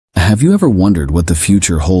Have you ever wondered what the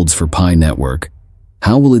future holds for Pi Network?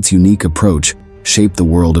 How will its unique approach shape the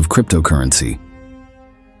world of cryptocurrency?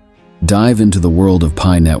 Dive into the world of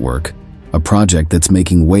Pi Network, a project that's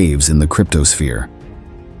making waves in the cryptosphere.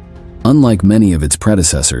 Unlike many of its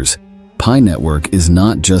predecessors, Pi Network is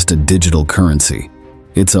not just a digital currency.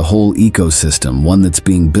 It's a whole ecosystem, one that's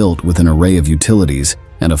being built with an array of utilities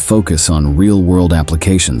and a focus on real-world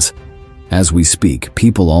applications. As we speak,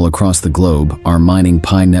 people all across the globe are mining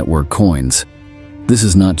Pi Network coins. This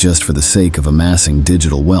is not just for the sake of amassing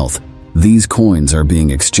digital wealth. These coins are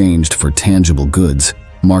being exchanged for tangible goods,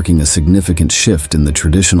 marking a significant shift in the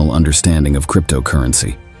traditional understanding of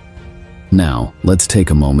cryptocurrency. Now, let's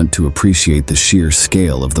take a moment to appreciate the sheer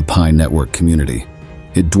scale of the Pi Network community.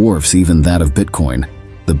 It dwarfs even that of Bitcoin,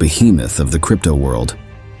 the behemoth of the crypto world.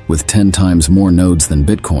 With 10 times more nodes than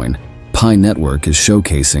Bitcoin, Pi Network is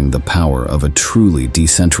showcasing the power of a truly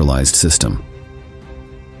decentralized system.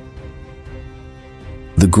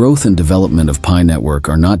 The growth and development of Pi Network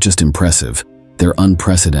are not just impressive, they're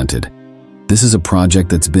unprecedented. This is a project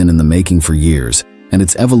that's been in the making for years, and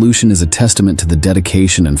its evolution is a testament to the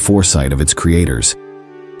dedication and foresight of its creators.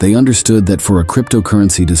 They understood that for a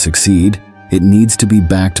cryptocurrency to succeed, it needs to be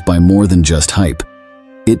backed by more than just hype.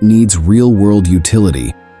 It needs real-world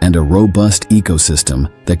utility and a robust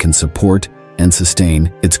ecosystem that can support and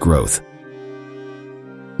sustain its growth.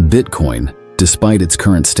 Bitcoin, despite its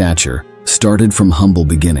current stature, started from humble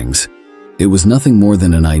beginnings. It was nothing more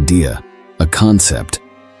than an idea, a concept.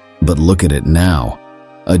 But look at it now,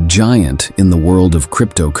 a giant in the world of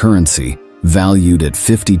cryptocurrency, valued at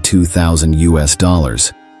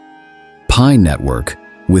 $52,000. Pi Network,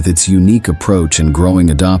 with its unique approach and growing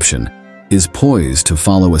adoption, is poised to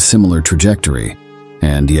follow a similar trajectory.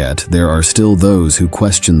 And yet, there are still those who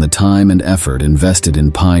question the time and effort invested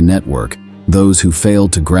in Pi Network, those who fail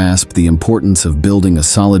to grasp the importance of building a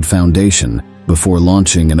solid foundation before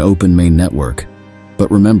launching an open main network. But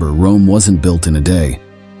remember, Rome wasn't built in a day.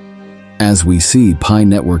 As we see, Pi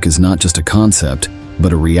Network is not just a concept,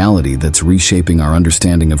 but a reality that's reshaping our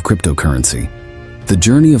understanding of cryptocurrency. The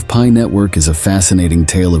journey of Pi Network is a fascinating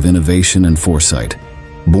tale of innovation and foresight.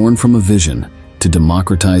 Born from a vision to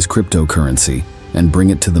democratize cryptocurrency and bring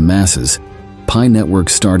it to the masses, Pi Network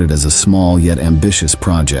started as a small yet ambitious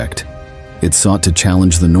project. It sought to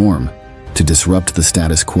challenge the norm, to disrupt the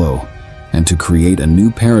status quo, and to create a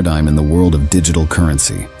new paradigm in the world of digital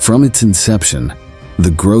currency. From its inception,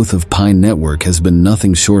 the growth of Pi Network has been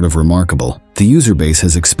nothing short of remarkable. The user base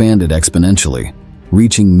has expanded exponentially,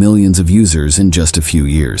 reaching millions of users in just a few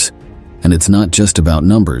years. And it's not just about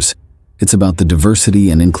numbers, it's about the diversity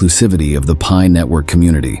and inclusivity of the Pi Network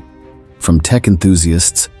community. From tech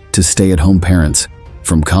enthusiasts to stay-at-home parents,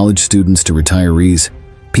 from college students to retirees,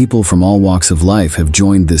 people from all walks of life have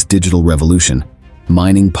joined this digital revolution,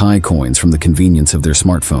 mining Pi coins from the convenience of their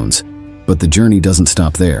smartphones. But the journey doesn't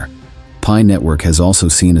stop there. Pi Network has also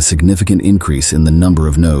seen a significant increase in the number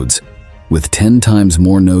of nodes. With 10 times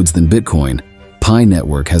more nodes than Bitcoin, Pi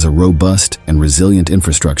Network has a robust and resilient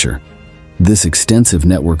infrastructure. This extensive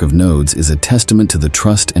network of nodes is a testament to the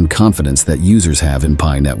trust and confidence that users have in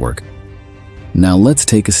Pi Network. Now let's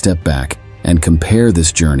take a step back and compare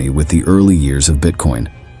this journey with the early years of Bitcoin.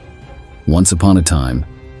 Once upon a time,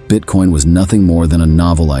 Bitcoin was nothing more than a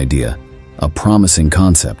novel idea, a promising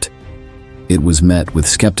concept. It was met with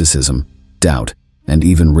skepticism, doubt, and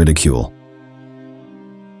even ridicule.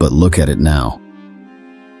 But look at it now.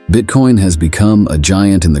 Bitcoin has become a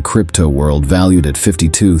giant in the crypto world, valued at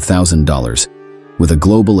 $52,000, with a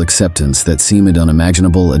global acceptance that seemed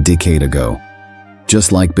unimaginable a decade ago.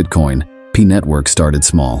 Just like Bitcoin, Pi Network started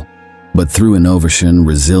small. But through innovation,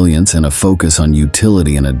 resilience, and a focus on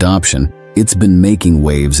utility and adoption, it's been making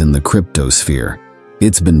waves in the cryptosphere.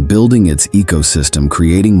 It's been building its ecosystem,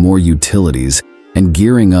 creating more utilities, and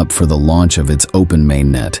gearing up for the launch of its open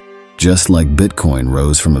mainnet. Just like Bitcoin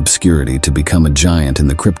rose from obscurity to become a giant in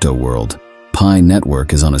the crypto world, Pi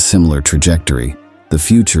Network is on a similar trajectory. The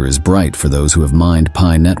future is bright for those who have mined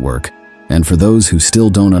Pi Network, and for those who still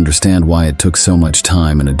don't understand why it took so much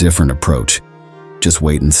time and a different approach. Just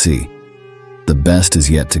wait and see. The best is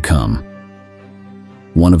yet to come.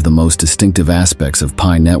 One of the most distinctive aspects of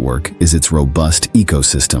Pi Network is its robust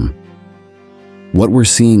ecosystem. What we're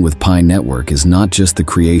seeing with Pi Network is not just the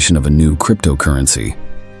creation of a new cryptocurrency,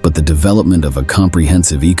 but the development of a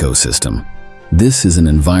comprehensive ecosystem. This is an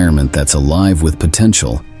environment that's alive with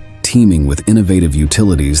potential, teeming with innovative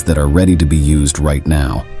utilities that are ready to be used right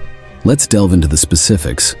now. Let's delve into the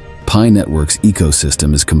specifics. Pi Network's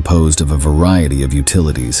ecosystem is composed of a variety of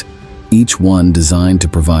utilities, each one designed to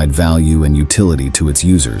provide value and utility to its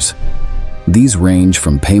users. These range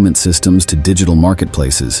from payment systems to digital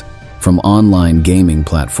marketplaces, from online gaming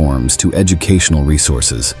platforms to educational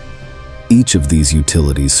resources. Each of these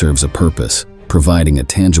utilities serves a purpose, providing a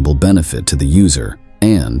tangible benefit to the user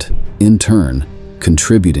and, in turn,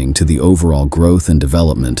 contributing to the overall growth and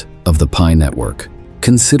development of the Pi network.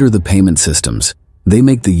 Consider the payment systems. They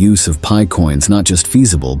make the use of Pi coins not just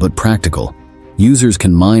feasible but practical. Users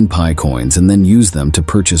can mine Pi coins and then use them to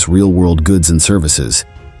purchase real-world goods and services.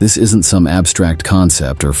 This isn't some abstract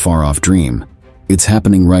concept or far-off dream. It's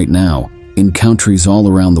happening right now, in countries all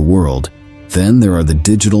around the world. Then there are the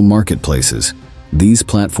digital marketplaces. These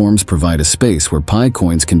platforms provide a space where Pi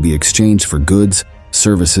coins can be exchanged for goods,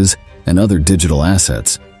 services, and other digital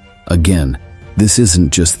assets. Again, this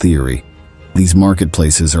isn't just theory. These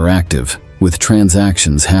marketplaces are active, with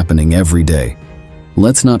transactions happening every day.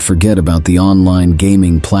 Let's not forget about the online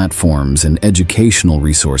gaming platforms and educational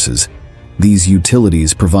resources. These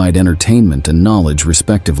utilities provide entertainment and knowledge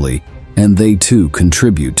respectively, and they too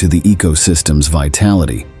contribute to the ecosystem's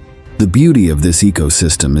vitality. The beauty of this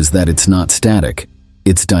ecosystem is that it's not static.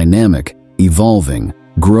 It's dynamic, evolving,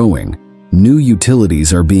 growing. New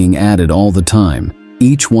utilities are being added all the time,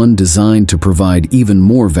 each one designed to provide even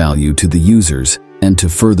more value to the users and to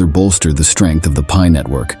further bolster the strength of the Pi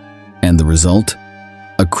network. And the result?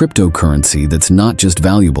 A cryptocurrency that's not just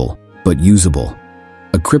valuable, but usable.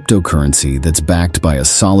 A cryptocurrency that's backed by a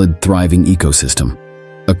solid, thriving ecosystem.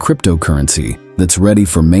 A cryptocurrency that's ready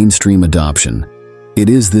for mainstream adoption. It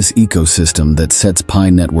is this ecosystem that sets Pi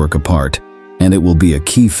network apart, and it will be a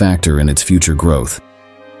key factor in its future growth.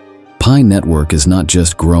 Pi network is not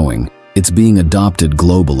just growing, it's being adopted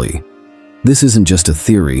globally. This isn't just a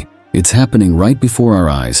theory, it's happening right before our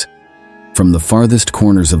eyes. From the farthest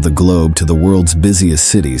corners of the globe to the world's busiest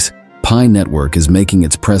cities, Pi network is making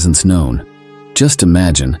its presence known. Just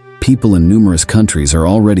imagine, people in numerous countries are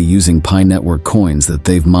already using Pi network coins that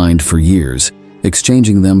they've mined for years,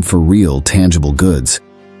 exchanging them for real, tangible goods.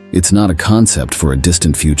 It's not a concept for a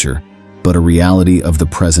distant future, but a reality of the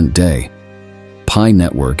present day. Pi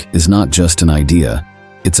network is not just an idea,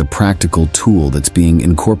 it's a practical tool that's being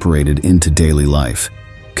incorporated into daily life.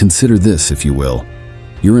 Consider this, if you will.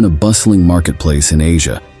 You're in a bustling marketplace in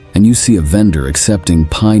Asia, and you see a vendor accepting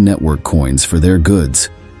Pi network coins for their goods.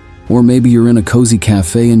 Or maybe you're in a cozy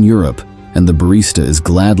cafe in Europe, and the barista is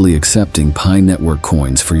gladly accepting Pi network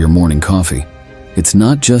coins for your morning coffee. It's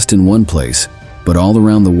not just in one place, but all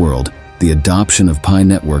around the world, the adoption of Pi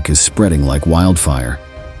network is spreading like wildfire.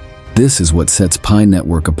 This is what sets Pi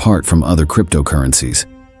network apart from other cryptocurrencies.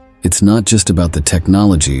 It's not just about the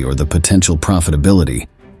technology or the potential profitability,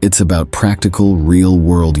 it's about practical,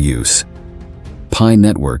 real-world use. Pi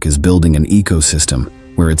network is building an ecosystem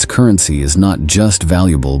where its currency is not just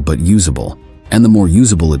valuable but usable, and the more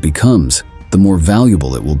usable it becomes, the more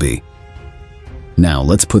valuable it will be. Now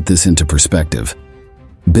let's put this into perspective.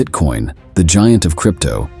 Bitcoin, the giant of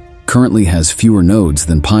crypto, currently has fewer nodes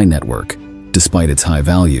than Pi network, despite its high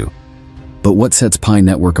value. But what sets Pi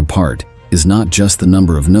network apart is not just the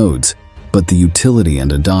number of nodes, but the utility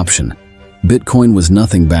and adoption. Bitcoin was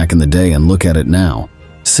nothing back in the day, and look at it now.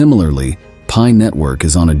 Similarly, Pi network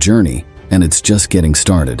is on a journey, and it's just getting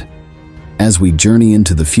started. As we journey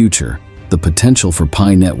into the future, the potential for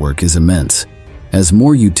Pi network is immense. As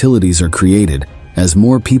more utilities are created, as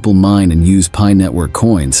more people mine and use Pi network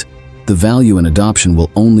coins, the value and adoption will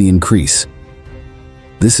only increase.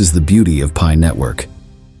 This is the beauty of Pi network.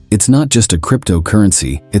 It's not just a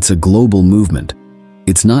cryptocurrency, it's a global movement.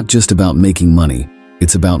 It's not just about making money,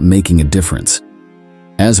 it's about making a difference.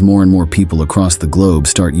 As more and more people across the globe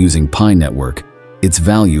start using Pi network, its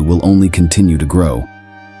value will only continue to grow.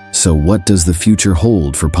 So what does the future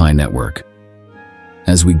hold for Pi network?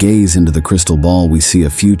 As we gaze into the crystal ball, we see a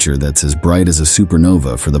future that's as bright as a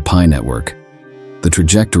supernova for the Pi network. The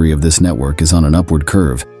trajectory of this network is on an upward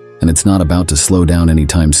curve, and it's not about to slow down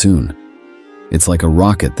anytime soon. It's like a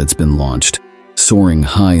rocket that's been launched, soaring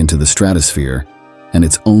high into the stratosphere, and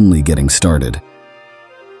it's only getting started.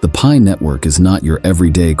 The Pi network is not your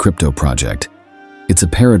everyday crypto project. It's a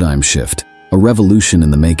paradigm shift, a revolution in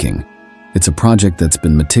the making. It's a project that's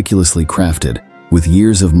been meticulously crafted, with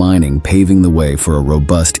years of mining paving the way for a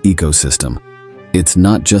robust ecosystem. It's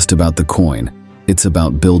not just about the coin, it's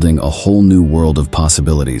about building a whole new world of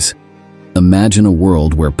possibilities. Imagine a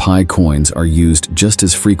world where Pi coins are used just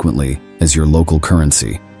as frequently as your local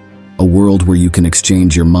currency. A world where you can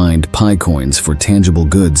exchange your mined Pi coins for tangible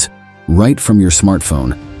goods right from your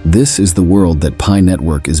smartphone. This is the world that Pi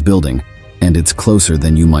network is building, and it's closer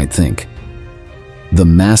than you might think. The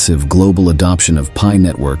massive global adoption of Pi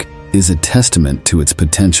network is a testament to its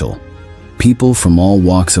potential. People from all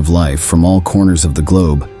walks of life, from all corners of the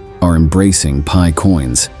globe, are embracing Pi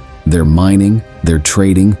coins. They're mining, they're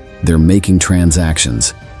trading, they're making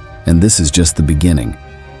transactions. And this is just the beginning.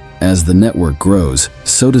 As the network grows,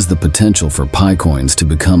 so does the potential for Pi coins to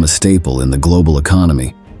become a staple in the global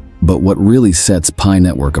economy. But what really sets Pi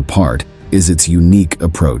Network apart is its unique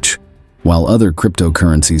approach. While other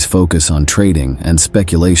cryptocurrencies focus on trading and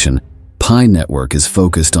speculation, Pi Network is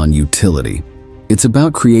focused on utility. It's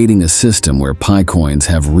about creating a system where Pi coins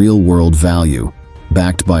have real-world value,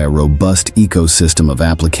 backed by a robust ecosystem of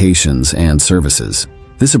applications and services.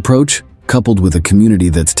 This approach, coupled with a community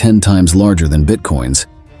that's 10 times larger than Bitcoin's,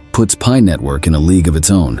 puts Pi Network in a league of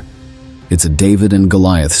its own. It's a David and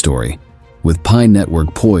Goliath story, with Pi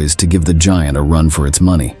Network poised to give the giant a run for its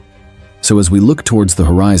money. So as we look towards the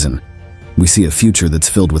horizon, we see a future that's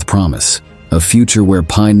filled with promise. A future where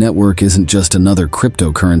Pi Network isn't just another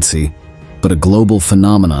cryptocurrency, but a global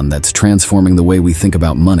phenomenon that's transforming the way we think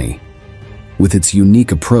about money. With its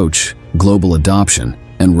unique approach, global adoption,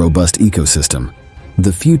 and robust ecosystem,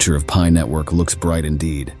 the future of Pi Network looks bright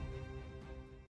indeed.